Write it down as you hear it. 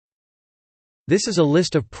This is a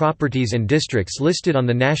list of properties and districts listed on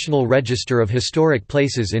the National Register of Historic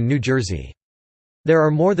Places in New Jersey. There are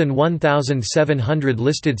more than 1,700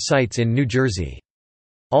 listed sites in New Jersey.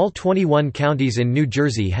 All 21 counties in New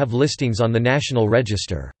Jersey have listings on the National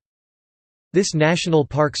Register. This National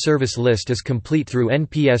Park Service list is complete through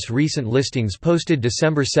NPS recent listings posted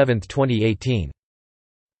December 7, 2018.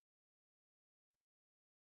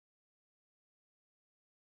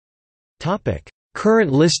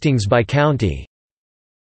 Current listings by county.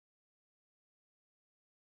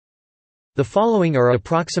 The following are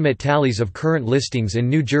approximate tallies of current listings in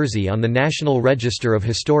New Jersey on the National Register of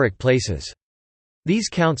Historic Places. These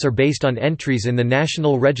counts are based on entries in the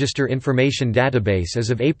National Register Information Database as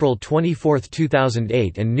of April 24,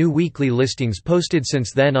 2008 and new weekly listings posted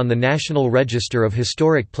since then on the National Register of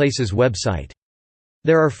Historic Places website.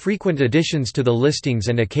 There are frequent additions to the listings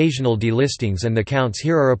and occasional delistings, and the counts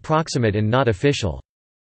here are approximate and not official.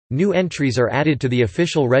 New entries are added to the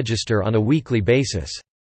official register on a weekly basis.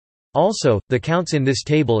 Also, the counts in this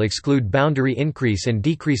table exclude boundary increase and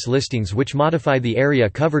decrease listings which modify the area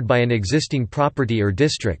covered by an existing property or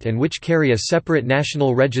district and which carry a separate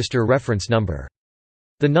National Register reference number.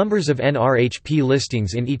 The numbers of NRHP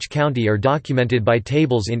listings in each county are documented by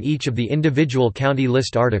tables in each of the individual county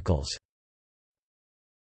list articles.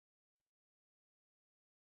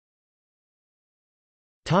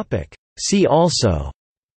 See also: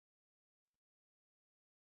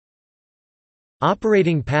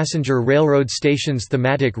 Operating passenger railroad stations,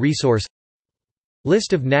 thematic resource,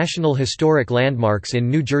 List of National Historic Landmarks in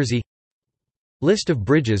New Jersey, List of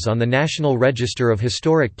bridges on the National Register of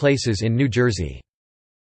Historic Places in New Jersey.